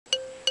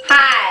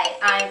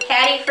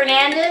Patty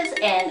Fernandez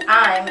and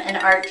I'm an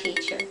art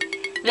teacher.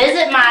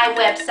 Visit my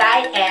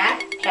website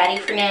at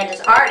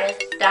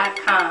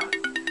pattyfernandezartist.com.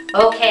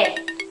 Okay,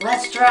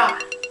 let's draw.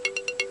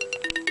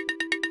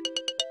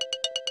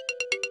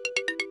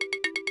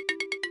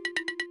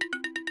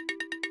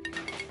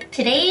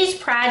 Today's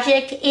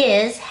project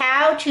is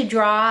how to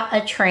draw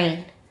a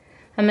train.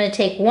 I'm going to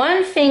take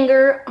one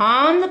finger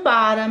on the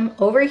bottom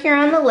over here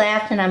on the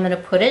left and I'm going to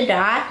put a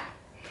dot.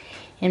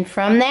 And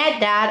from that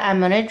dot I'm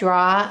going to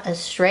draw a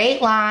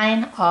straight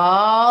line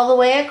all the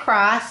way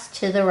across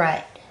to the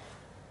right.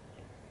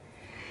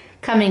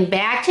 Coming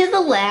back to the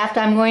left,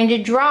 I'm going to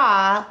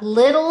draw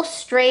little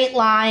straight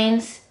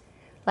lines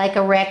like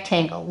a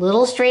rectangle.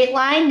 Little straight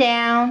line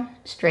down,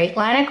 straight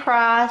line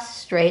across,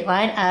 straight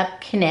line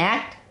up,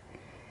 connect.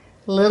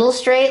 Little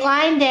straight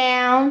line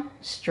down,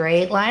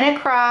 straight line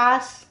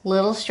across,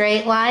 little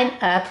straight line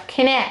up,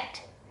 connect.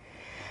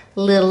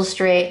 Little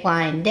straight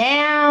line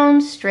down,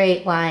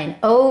 straight line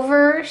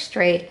over,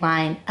 straight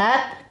line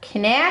up,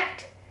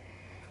 connect.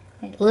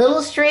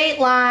 Little straight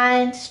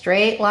line up,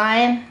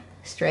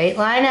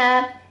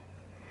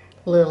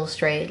 little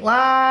straight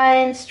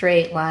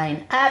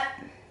line up.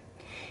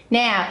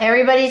 Now,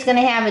 everybody's going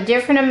to have a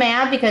different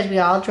amount because we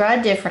all draw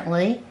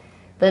differently.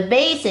 But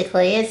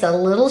basically, it's a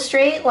little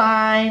straight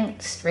line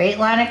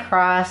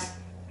across,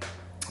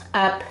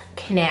 up,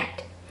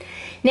 connect.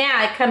 Now,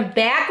 I come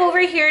back over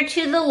here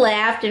to the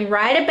left, and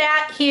right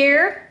about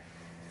here,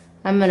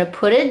 I'm going to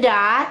put a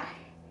dot.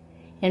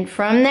 And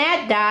from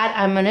that dot,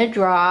 I'm going to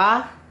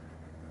draw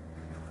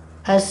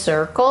a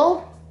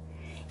circle.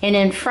 And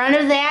in front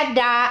of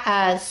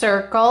that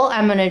circle,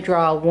 I'm going to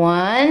draw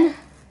 1,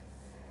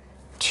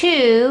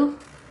 2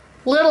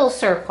 little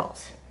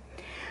circles.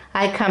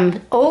 I come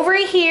over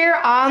here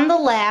on the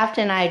left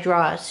and I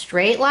draw a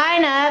straight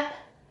line up,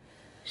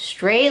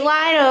 straight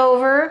line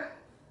over,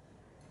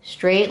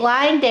 straight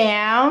line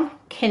down,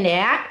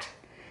 connect.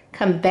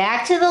 Come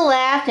back to the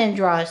left and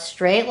draw a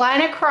straight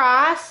line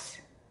across,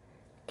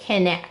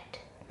 connect.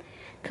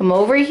 Come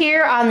over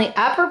here on the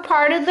upper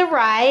part of the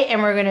right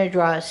and we're going to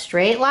draw a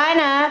straight line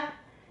up,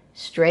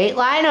 straight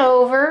line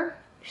over,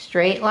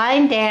 straight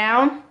line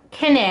down,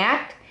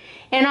 connect.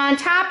 And on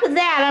top of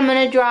that, I'm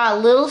going to draw a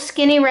little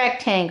skinny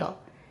rectangle.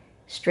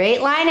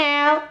 Straight line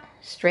out,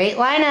 straight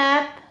line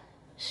up,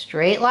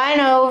 straight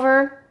line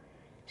over,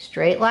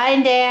 straight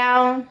line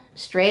down,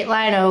 straight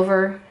line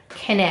over,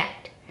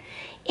 connect.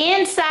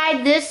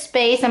 Inside this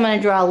space, I'm going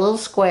to draw a little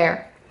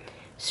square.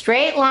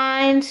 Straight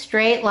line,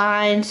 straight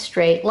line,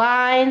 straight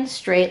line,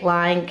 straight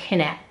line,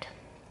 connect.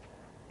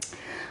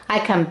 I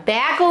come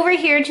back over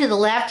here to the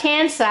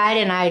left-hand side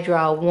and I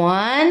draw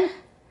 1,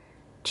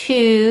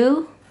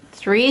 2,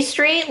 3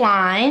 straight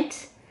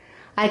lines.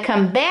 I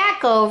come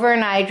back over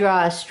and I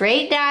draw a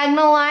straight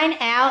diagonal line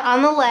out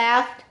on the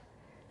left,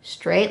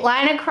 straight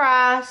line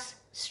across,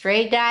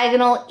 straight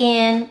diagonal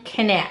in,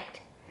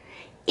 connect.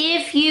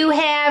 If you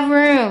have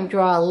room,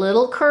 draw a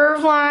little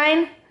curved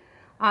line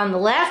on the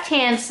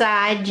left-hand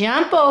side,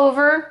 jump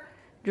over,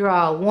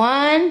 draw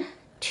 1,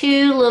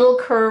 2 little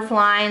curved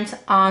lines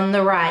on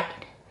the right.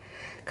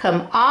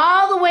 Come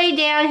all the way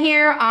down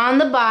here on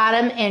the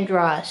bottom and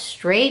draw a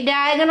straight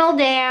diagonal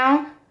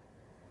down,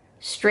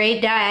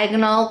 straight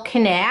diagonal,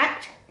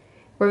 connect.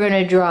 We're going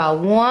to draw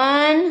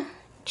 1,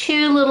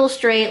 2 little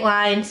straight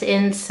lines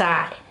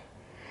inside.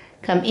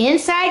 Come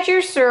inside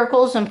your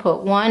circles and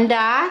put one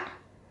dot,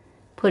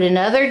 put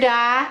another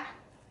dot,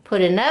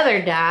 put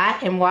another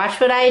dot, and watch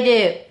what I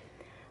do.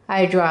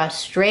 I draw a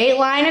straight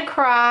line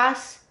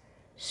across,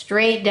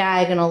 straight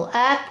diagonal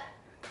up,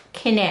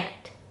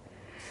 connect.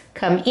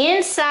 Come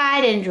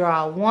inside and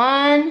draw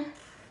 1,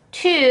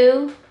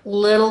 2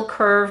 little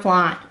curved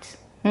lines.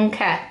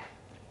 Okay.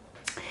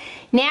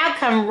 Now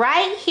come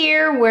right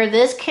here where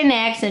this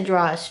connects and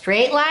draw a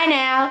straight line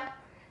out,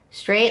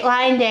 straight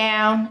line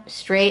down,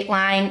 straight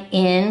line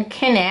in,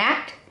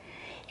 connect.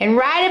 And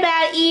right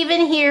about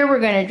even here, we're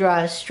going to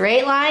draw a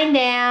straight line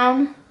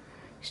down,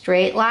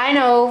 straight line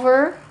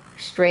over,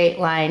 straight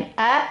line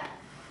up,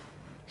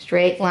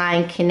 straight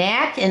line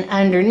connect. And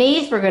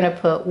underneath, we're going to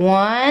put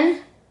 1,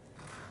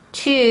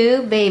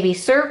 2 baby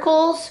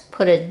circles,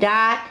 put a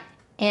dot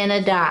and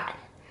a dot.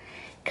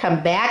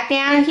 Come back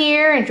down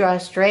here and draw a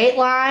straight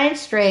line,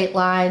 straight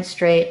line,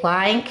 straight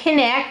line,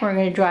 connect. We're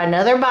going to draw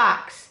another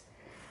box.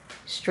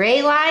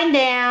 Straight line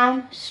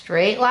down,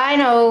 straight line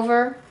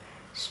over,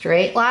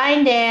 straight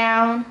line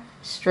down,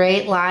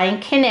 straight line,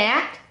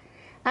 connect.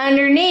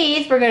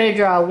 Underneath, we're going to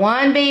draw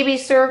 1 baby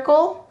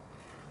circle,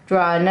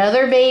 draw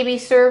another baby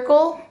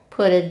circle,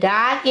 put a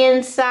dot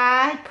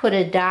inside, put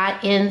a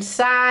dot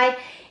inside,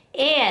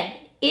 and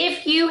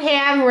if you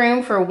have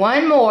room for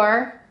one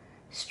more,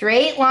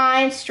 straight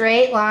line,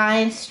 straight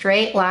line,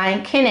 straight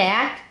line,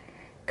 connect.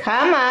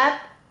 Come up,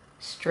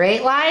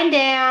 straight line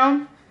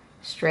down,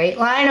 straight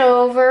line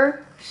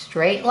over,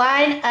 straight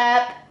line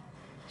up,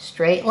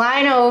 straight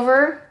line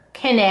over,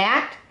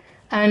 connect.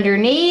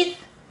 Underneath,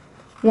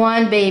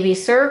 1 baby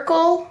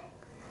circle,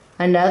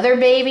 another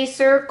baby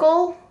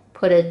circle,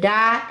 put a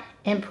dot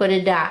and put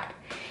a dot.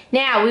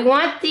 Now, we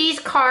want these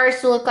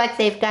cars to look like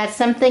they've got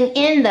something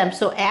in them.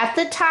 So at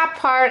the top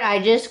part,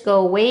 I just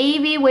go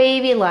wavy,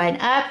 wavy line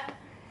up,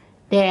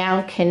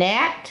 down,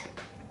 connect.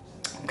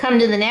 Come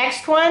to the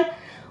next one,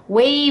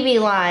 wavy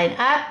line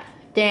up,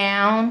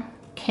 down,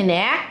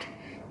 connect.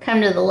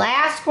 Come to the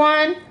last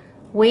one,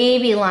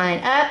 wavy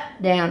line up,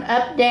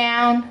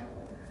 down,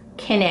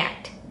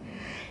 connect.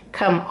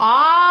 Come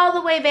all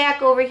the way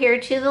back over here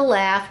to the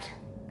left,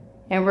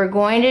 and we're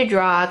going to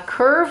draw a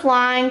curved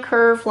line,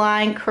 curved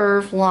line,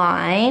 curved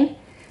line,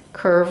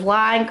 curved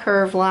line,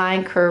 curved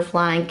line, curved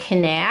line,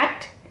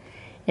 connect.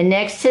 And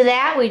next to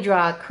that, we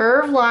draw a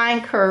curved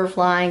line, curved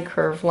line,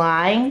 curved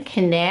line,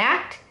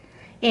 connect.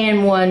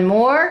 And one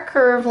more,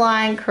 curved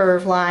line,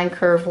 curved line,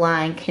 curved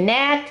line,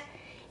 connect.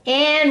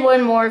 And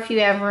one more if you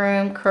have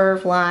room,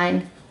 curved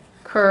line,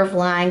 curved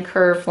line,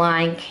 curved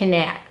line,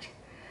 connect.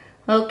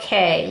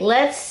 Okay,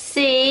 let's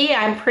see.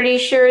 I'm pretty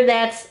sure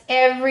that's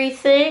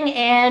everything,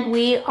 and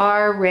we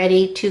are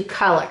ready to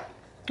color.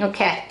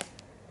 Okay,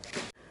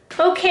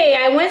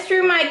 I went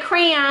through my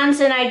crayons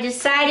and I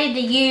decided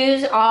to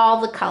use all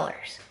the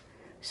colors.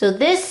 So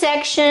this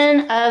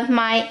section of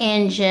my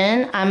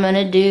engine, I'm going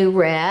to do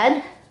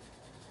red.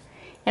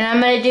 And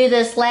I'm going to do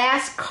this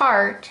last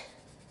car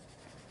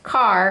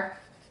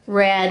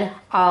red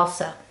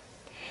also.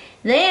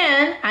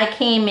 Then I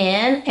came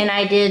in and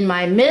I did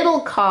my middle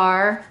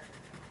car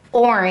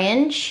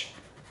orange.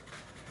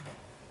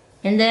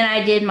 And then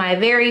I did my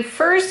very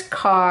first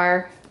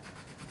car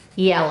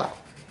yellow.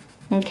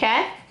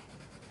 Okay?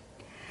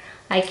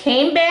 I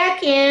came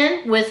back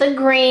in with a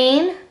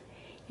green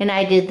and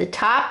I did the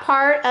top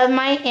part of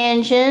my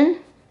engine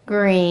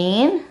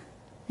green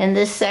in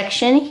this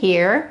section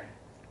here.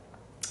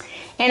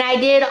 And I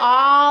did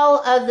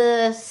all of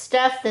the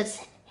stuff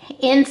that's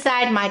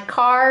inside my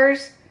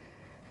cars.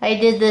 I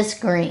did this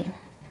green.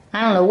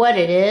 I don't know what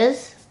it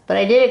is, but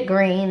I did it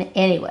green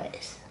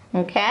anyways.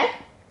 Okay?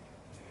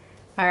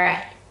 All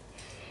right.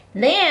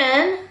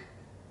 Then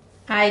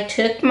I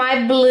took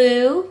my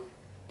blue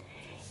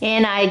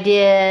and I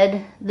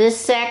did this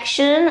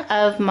section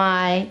of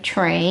my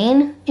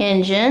train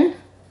engine.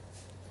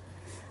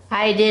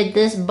 I did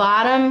this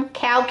bottom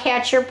cow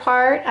catcher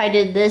part. I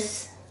did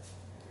this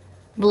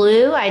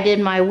blue. I did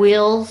my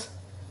wheels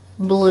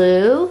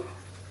blue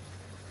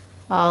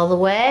all the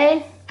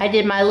way. I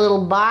did my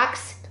little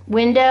box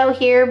window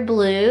here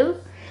blue.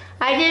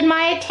 I did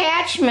my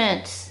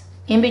attachments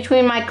in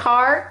between my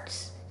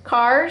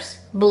cars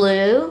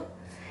blue.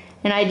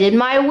 And I did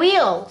my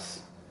wheels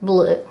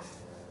blue.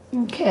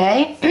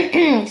 Okay,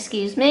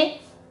 excuse me,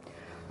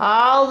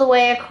 all the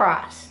way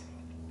across.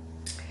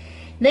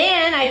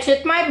 Then I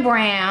took my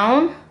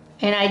brown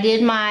and I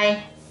did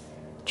my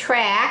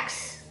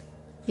tracks,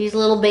 these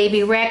little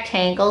baby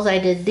rectangles. I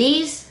did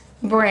these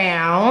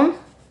brown.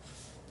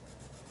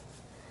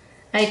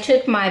 I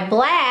took my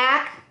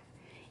black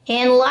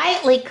and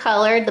lightly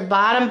colored the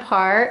bottom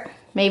part.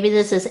 Maybe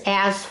this is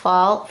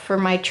asphalt for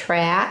my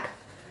track,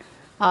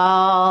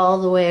 all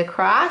the way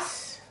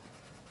across.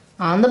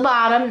 On the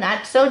bottom,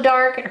 not so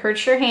dark it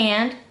hurts your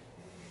hand.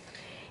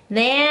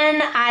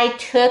 Then I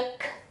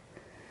took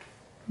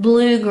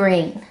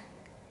blue-green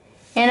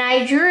and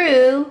I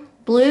drew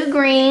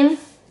blue-green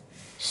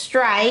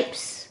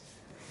stripes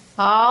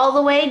all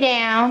the way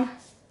down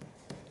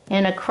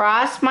and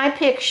across my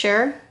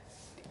picture.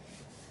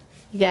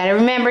 You got to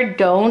remember,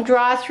 don't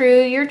draw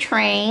through your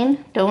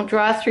train, don't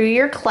draw through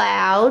your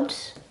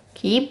clouds.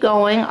 Keep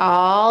going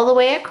all the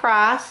way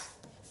across.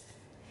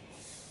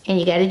 And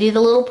you got to do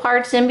the little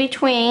parts in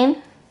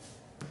between,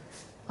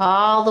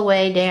 all the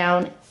way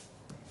down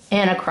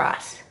and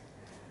across.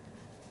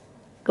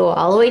 Go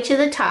all the way to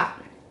the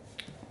top.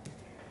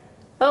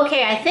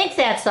 Okay, I think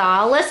that's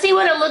all. Let's see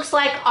what it looks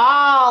like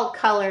all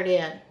colored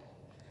in.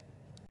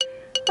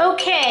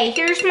 Okay,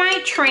 here's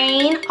my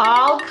train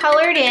all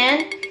colored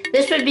in.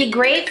 This would be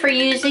great for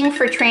using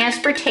for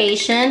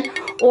transportation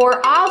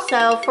or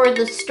also for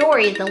the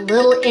story, The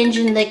Little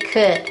Engine That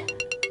Could.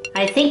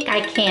 I think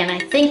I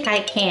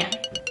can.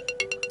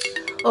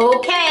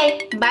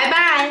 Okay,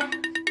 bye-bye.